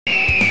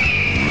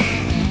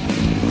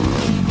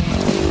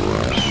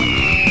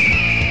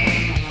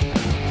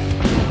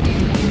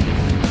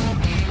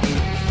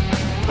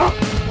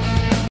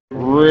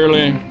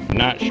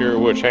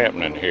what's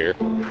happening here.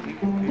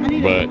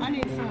 But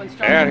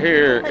out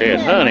here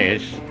at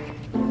Honey's,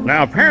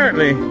 now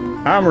apparently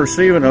I'm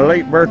receiving a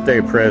late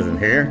birthday present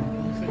here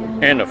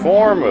in the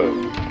form of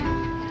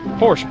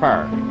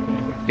horsepower.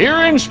 Here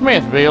in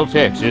Smithville,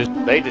 Texas,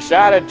 they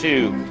decided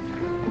to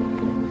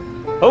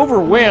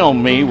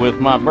overwhelm me with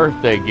my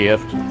birthday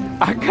gift.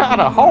 I got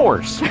a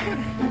horse.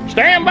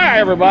 Stand by,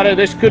 everybody.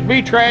 This could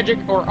be tragic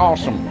or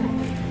awesome.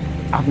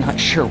 I'm not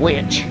sure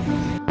which.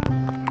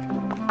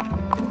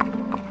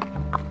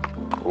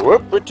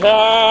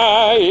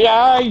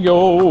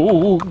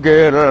 Whoop-a-tie-yo,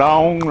 get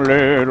along,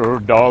 little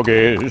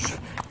doggies.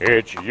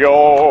 It's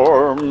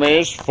your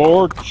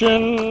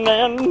misfortune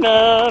and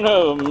none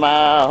of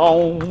my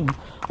own.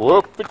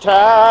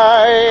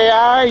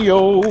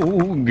 Whoop-a-tie-yo,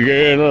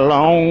 get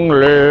along,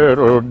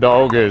 little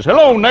doggies.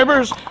 Hello,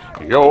 neighbors.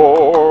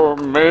 Your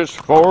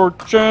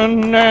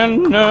misfortune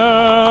and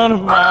none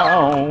of my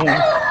own.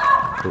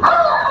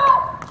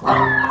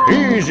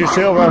 Easy,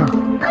 Silver.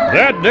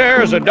 That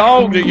there's a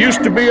dog that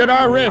used to be at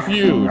our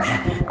refuge.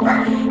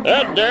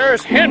 That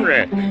there's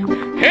Henry.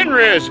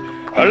 Henry's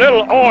a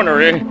little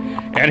ornery,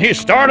 and he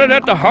started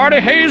at the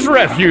HardyHar's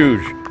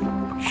refuge.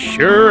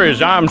 Sure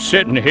as I'm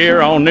sitting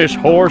here on this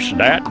horse,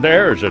 that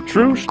there's a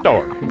true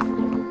story.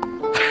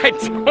 I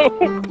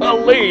don't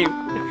believe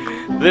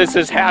this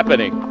is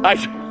happening. I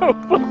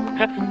don't believe...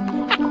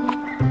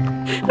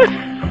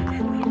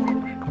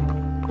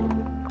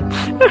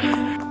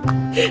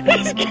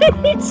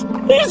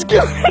 He's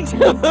going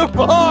to the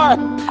bar.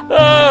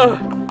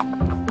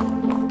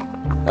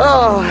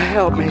 Oh,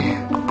 help me.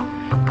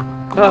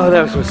 Oh,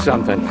 that was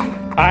something.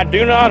 I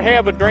do not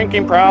have a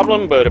drinking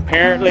problem, but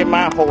apparently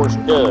my horse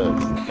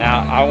does.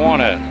 Now, I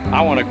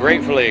wanna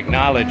gratefully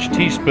acknowledge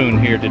Teaspoon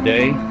here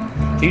today.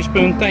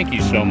 Teaspoon, thank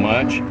you so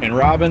much. And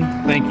Robin,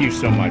 thank you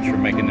so much for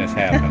making this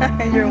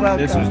happen. You're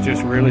welcome. This was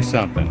just really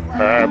something.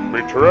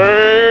 Happy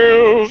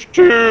trails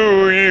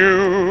to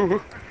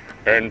you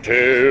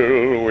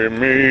until we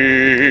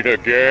meet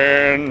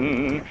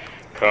again.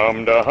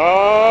 Come to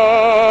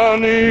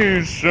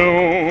Honey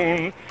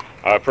soon.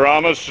 I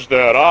promise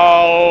that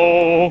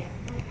I'll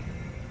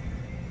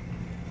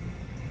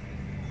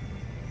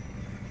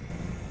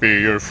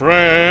be your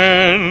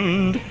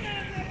friend.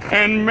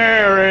 And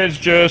Mary's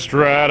just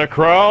right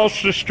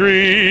across the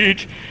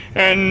street.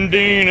 And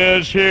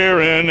Dina's here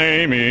and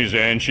Amy's,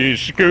 and she's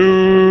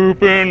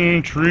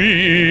scooping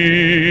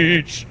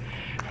treats.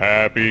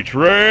 Happy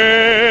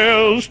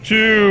trails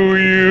to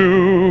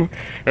you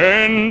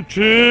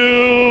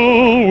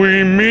until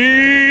we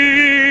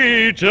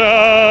meet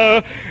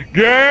again.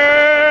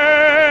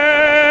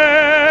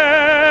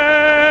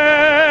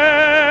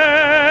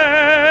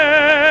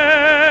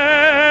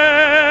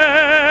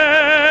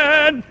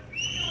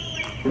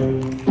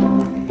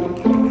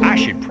 I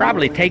should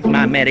probably take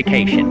my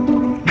medication.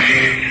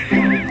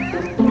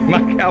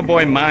 My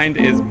cowboy mind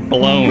is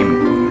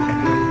blown.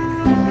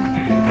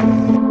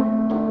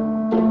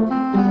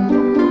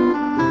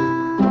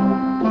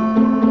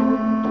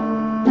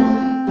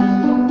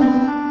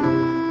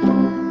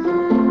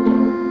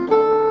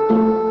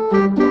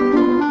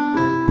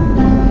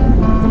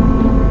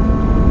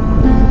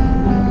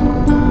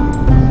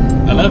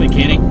 I love it,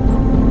 Kenny.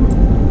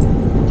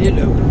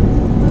 Ditto.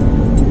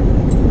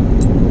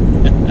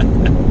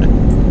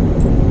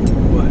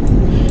 What?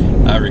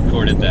 I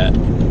recorded that.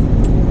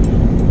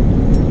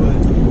 What?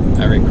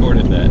 I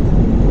recorded that.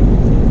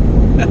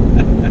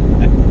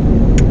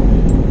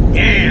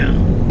 Damn!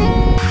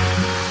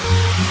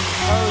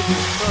 Hose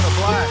is sort of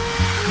black.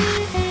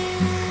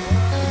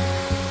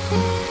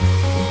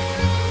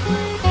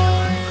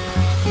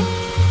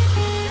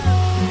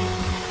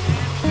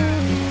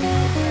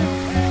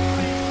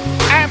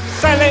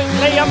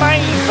 Absolutely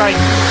amazing!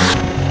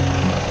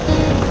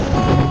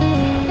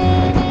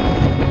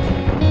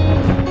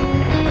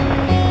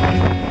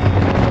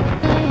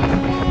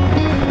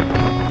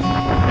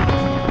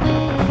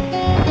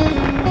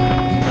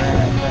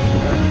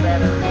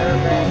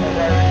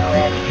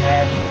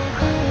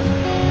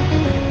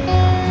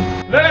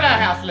 Look at that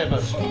house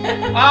slippers.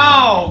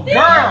 Oh,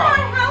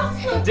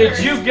 girl! Did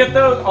you get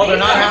those? Oh, they're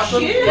not house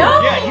slippers?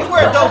 Yeah, you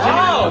wear those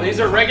Oh, these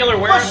are regular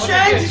wearing. What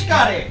Shane's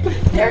got it?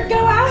 They're go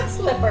out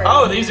slippers.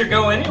 Oh, these are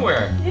go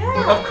anywhere.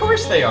 Yeah. Of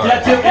course they are.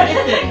 That's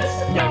anything.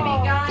 Be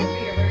gone for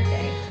your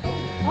birthday.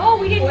 Oh,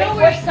 we didn't know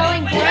we were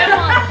selling bread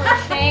on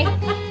birthday.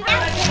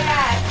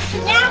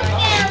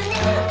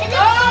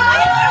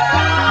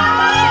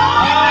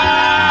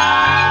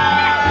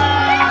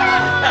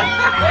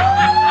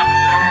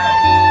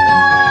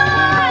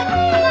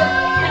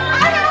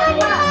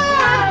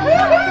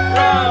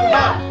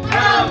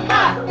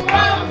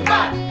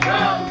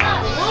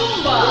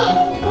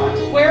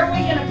 Where are we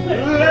gonna put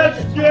it?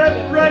 Let's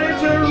get ready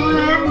to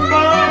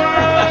rumba!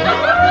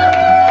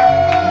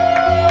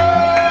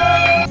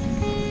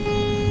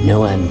 No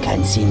one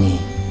can see me.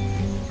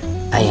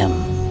 I am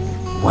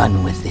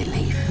one with the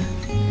leaf.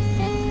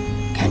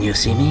 Can you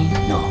see me?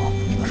 No,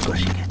 of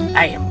course you can.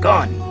 I am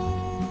gone.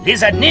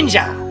 Lizard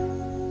Ninja!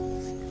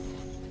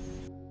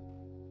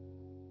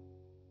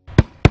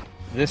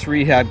 This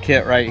rehab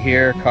kit right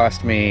here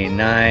cost me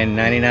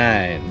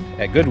 $9.99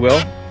 at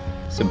Goodwill.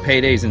 Some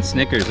paydays and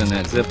Snickers in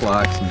that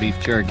Ziploc, some beef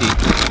jerky,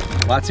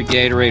 lots of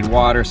Gatorade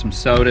water, some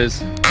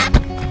sodas,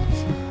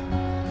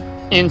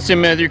 and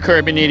some other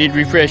carbonated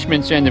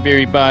refreshments on the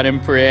very bottom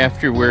for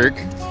after work.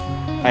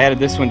 I added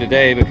this one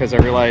today because I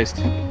realized,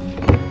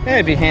 hey,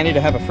 it'd be handy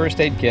to have a first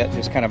aid kit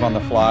just kind of on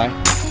the fly.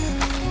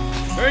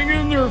 Hang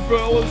in there,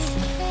 fellas.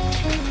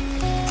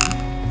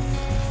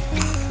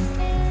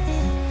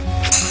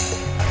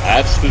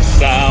 That's the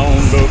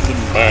sound of the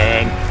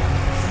man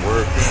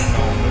working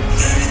on the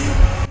chain.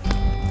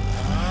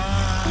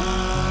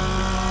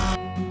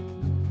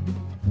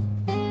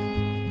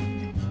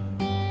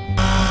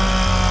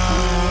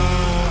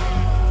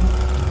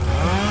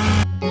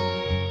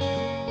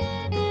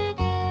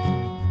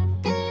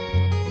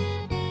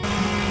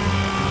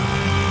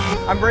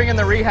 I'm bringing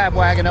the rehab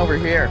wagon over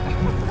here. Mind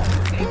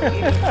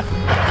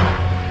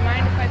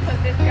if I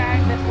put this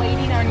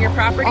lady on your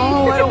property?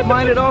 Oh, I don't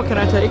mind at all. Can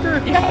I take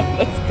her?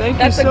 Yeah, Thank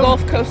that's you a so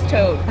Gulf Coast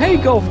toad. Hey,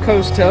 Gulf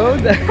Coast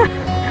toad.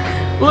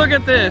 Look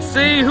at this.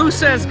 See, who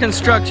says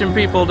construction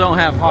people don't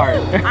have heart?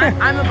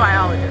 I'm a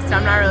biologist.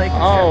 I'm not really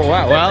construction. Oh,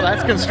 wow. Well,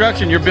 that's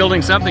construction. You're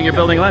building something. You're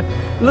building life.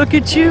 Look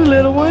at you,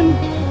 little one.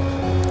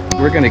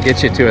 We're going to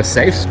get you to a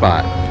safe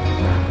spot.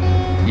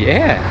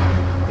 Yeah.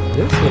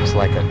 This looks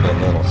like a good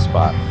little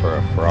spot for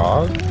a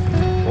frog.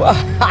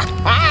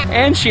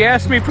 And she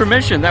asked me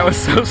permission. That was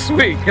so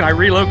sweet. Can I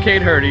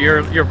relocate her to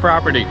your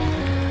property?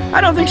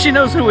 I don't think she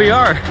knows who we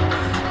are.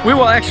 We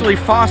will actually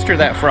foster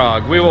that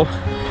frog. We'll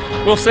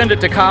send it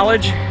to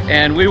college,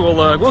 and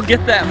we'll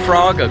get that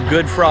frog a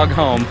good frog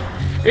home.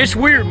 It's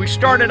weird. We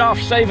started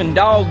off saving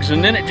dogs,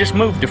 and then it just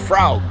moved to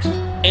frogs,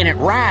 and it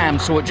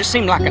rhymes, so it just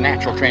seemed like a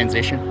natural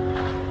transition.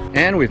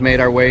 And we've made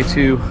our way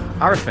to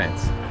our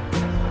fence.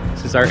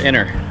 This is our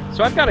inner.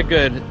 So I've got a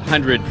good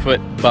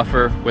 100-foot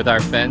buffer with our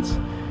fence,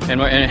 and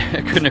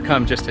it couldn't have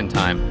come just in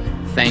time.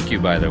 Thank you,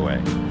 by the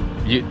way.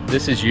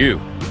 This is you.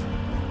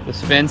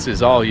 This fence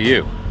is all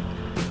you.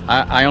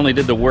 I only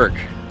did the work.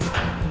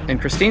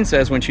 And Christine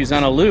says when she's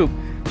on a loop,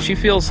 she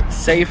feels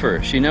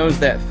safer. She knows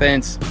that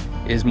fence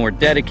is more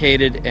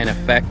dedicated and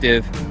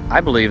effective.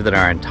 I believe that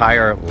our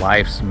entire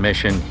life's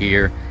mission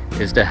here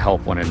is to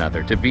help one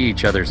another, to be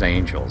each other's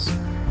angels.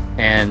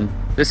 And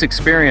this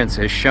experience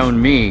has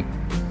shown me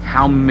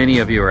how many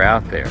of you are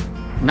out there.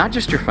 Not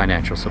just your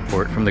financial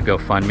support from the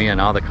GoFundMe and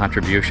all the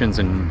contributions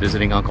and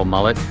visiting Uncle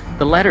Mullet,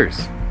 the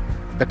letters,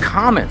 the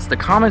comments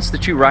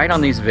that you write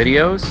on these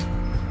videos.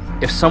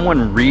 If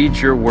someone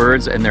reads your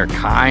words and they're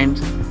kind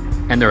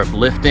and they're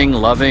uplifting,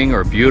 loving,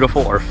 or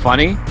beautiful, or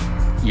funny,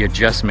 you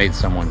just made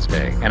someone's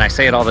day. And I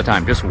say it all the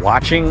time, just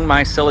watching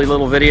my silly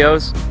little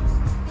videos,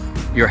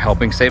 you're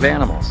helping save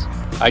animals.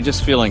 I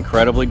just feel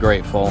incredibly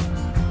grateful.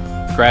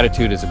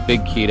 Gratitude is a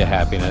big key to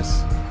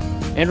happiness.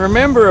 And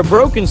remember, a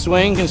broken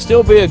swing can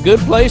still be a good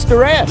place to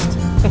rest.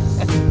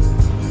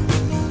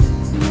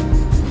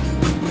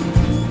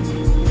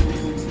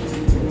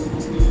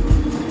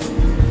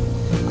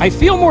 I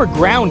feel more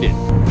grounded.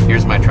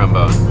 Here's my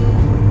trombone.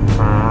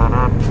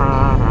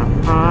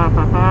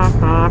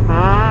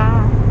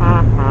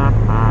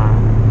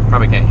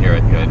 Probably can't hear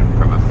it good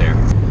from up there.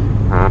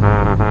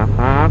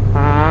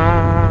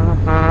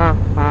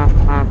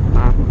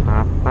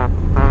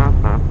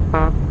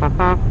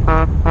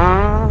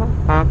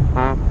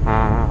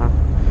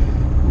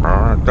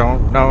 I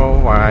don't know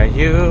why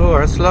you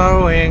are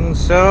slowing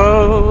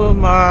so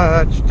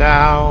much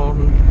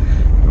down.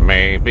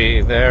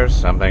 Maybe there's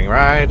something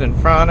right in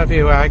front of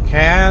you I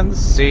can't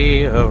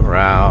see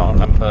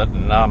around. I'm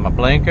putting on my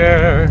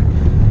blinker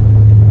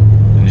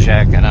and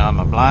checking on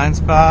my blind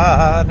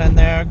spot, and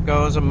there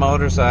goes a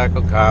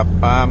motorcycle cop.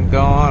 I'm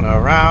going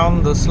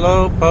around the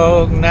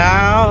slowpoke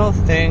now.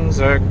 Things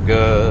are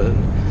good.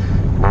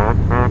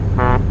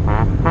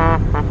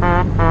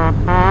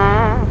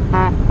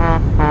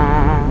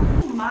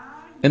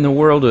 In the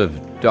world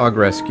of dog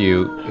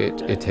rescue,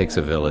 it takes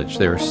a village.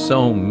 There are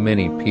so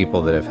many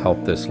people that have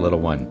helped this little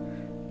one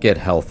get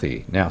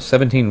healthy. Now,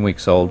 17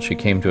 weeks old, she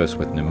came to us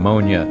with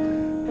pneumonia,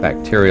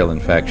 bacterial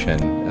infection,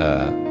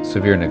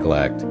 severe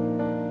neglect,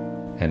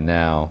 and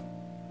now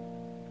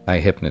I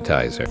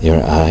hypnotize her.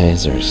 Your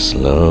eyes are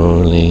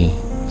slowly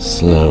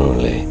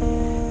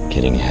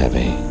getting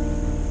heavy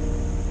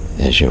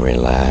as you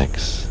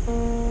relax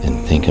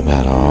and think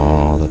about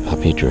all the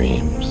puppy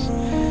dreams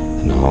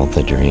and all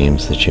the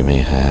dreams that you may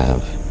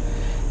have,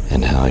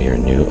 and how your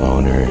new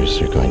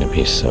owners are going to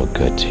be so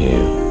good to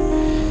you,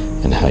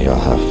 and how you'll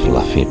have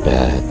fluffy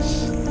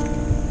beds,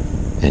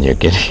 and you're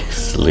getting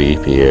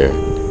sleepier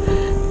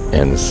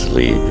and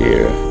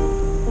sleepier.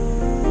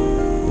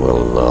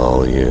 We'll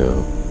lull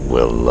you,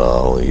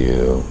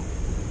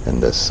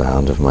 and the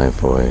sound of my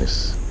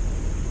voice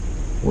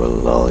will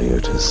lull you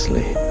to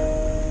sleep.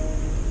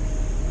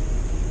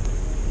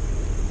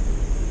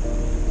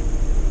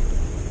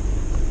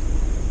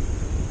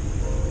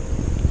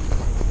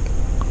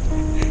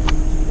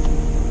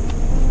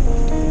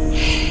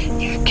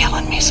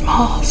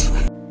 Smalls.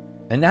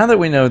 And now that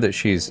we know that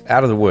she's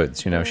out of the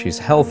woods, she's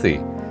healthy,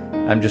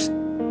 I'm just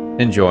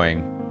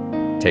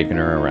enjoying taking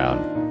her around.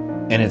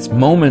 And it's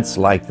moments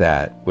like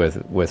that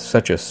with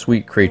such a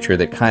sweet creature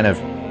that kind of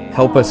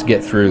help us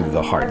get through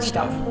the hard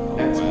stuff.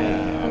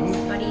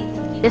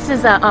 This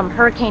is a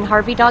Hurricane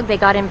Harvey dog they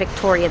got in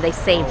Victoria. They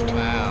saved. Oh,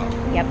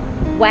 wow.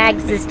 Yep.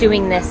 Wags is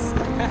doing this.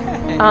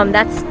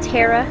 That's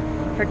Tara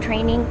for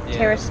training. Yeah.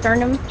 Tara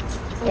Sternum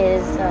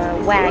is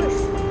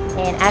Wags,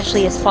 and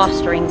Ashley is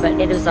fostering, but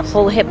it is a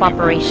full hip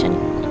operation.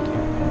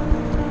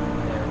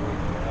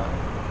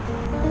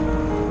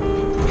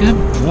 Good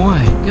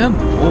boy, good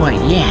boy.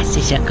 Yes,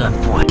 he's a good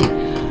boy.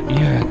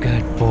 You're a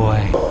good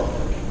boy.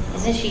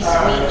 Isn't she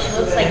sweet? She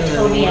looks like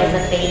Toby as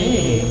a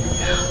baby.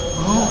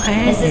 Oh,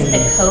 hey. This is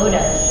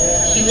Dakota.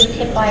 She was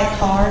hit by a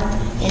car,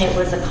 and it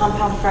was a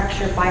compound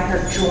fracture by her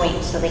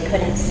joint, so they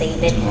couldn't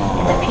save it.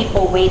 And the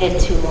people waited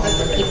too long.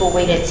 The people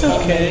waited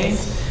 10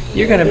 minutes.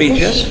 You're gonna be Isn't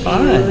just she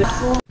fine.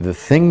 beautiful? The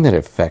thing that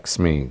affects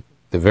me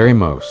the very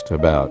most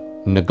about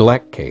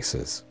neglect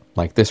cases,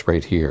 like this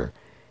right here,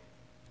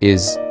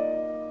 is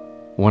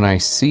when I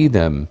see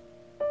them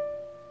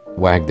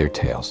wag their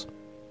tails.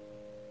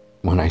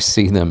 When I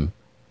see them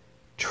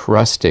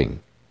trusting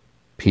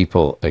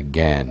people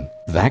again.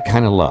 That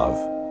kind of love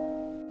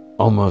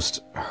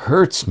almost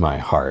hurts my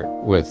heart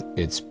with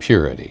its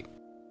purity.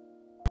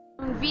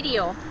 Un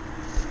video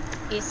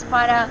es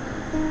para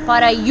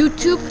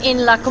YouTube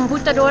en la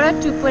computadora.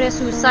 Tú puedes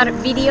usar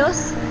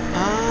videos.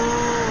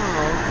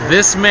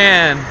 This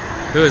man,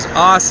 who is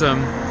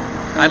awesome,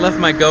 I left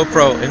my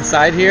GoPro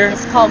inside here,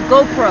 It's called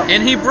GoPro.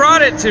 and he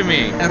brought it to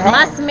me.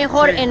 Más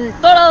mejor en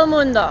todo el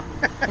mundo.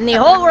 In the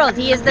whole world.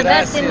 He is the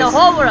best in the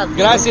whole world.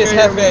 Gracias,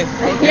 jefe.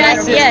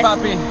 Yes, yes.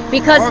 papi.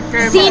 Because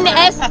sin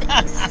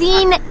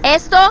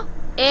esto,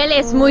 él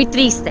es muy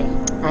triste.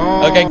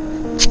 Okay.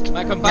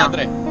 My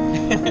compadre.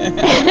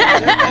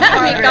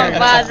 Mi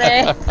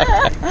compadre.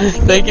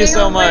 Thank you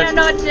so much.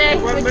 Buenas noches.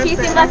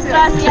 Muchísimas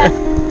gracias.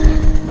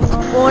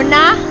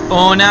 Una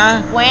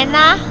buena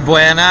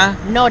Buena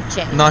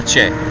noche.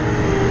 noche.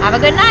 Have a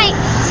good night.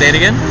 Say it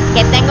again.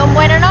 Que tenga una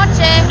buena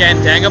noche. Que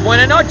tenga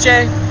buena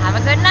noche. Have a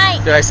good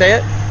night. Did I say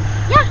it?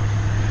 Yeah.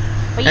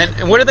 But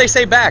And what did they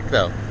say back,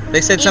 though?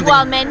 They said something.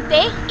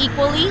 igualmente,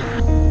 equally.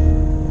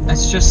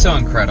 That's just so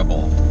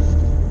incredible.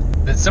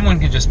 That someone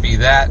can just be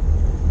that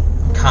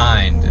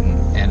kind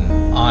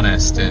and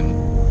honest, and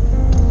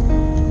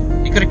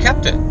you could have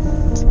kept it.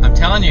 I'm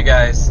telling you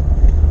guys,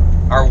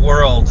 our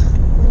world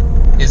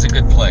is a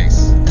good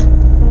place.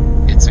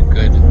 It's a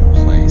good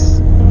place.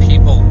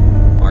 People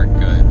are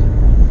good.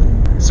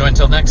 So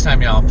until next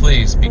time, y'all,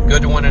 please be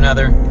good to one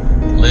another.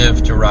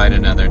 Live to ride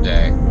another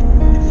day.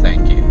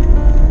 Thank you.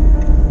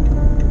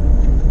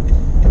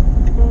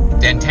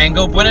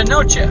 Dantango buena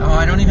noche. Oh,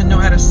 I don't even know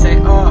how to say.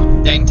 Oh,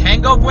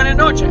 Dantango buena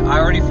noche. I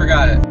already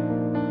forgot it.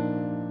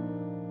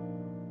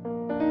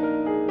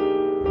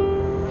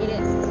 It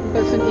is.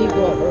 That's an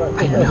eagle.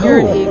 I know. You're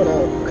an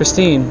eagle.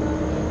 Christine,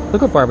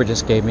 look what Barbara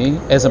just gave me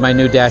as my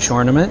new dash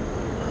ornament.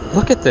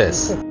 Look at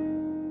this.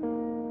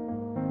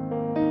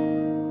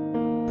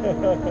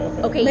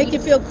 Okay. Make you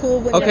feel cool.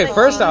 When Okay, you're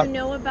first like, off, You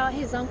know about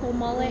his Uncle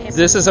Mullet? and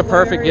this is a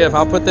perfect where gift.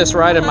 I'll put this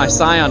right in my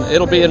Scion.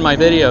 It'll be in my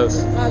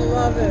videos. I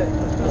love it.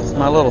 It's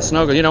my little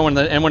snuggle. You know,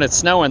 when it's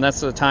snowing,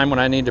 that's the time when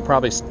I need to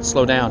probably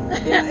slow down.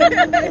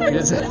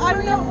 I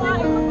don't know why.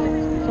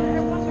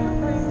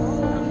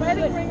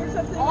 Wedding ring or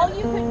something. All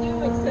you could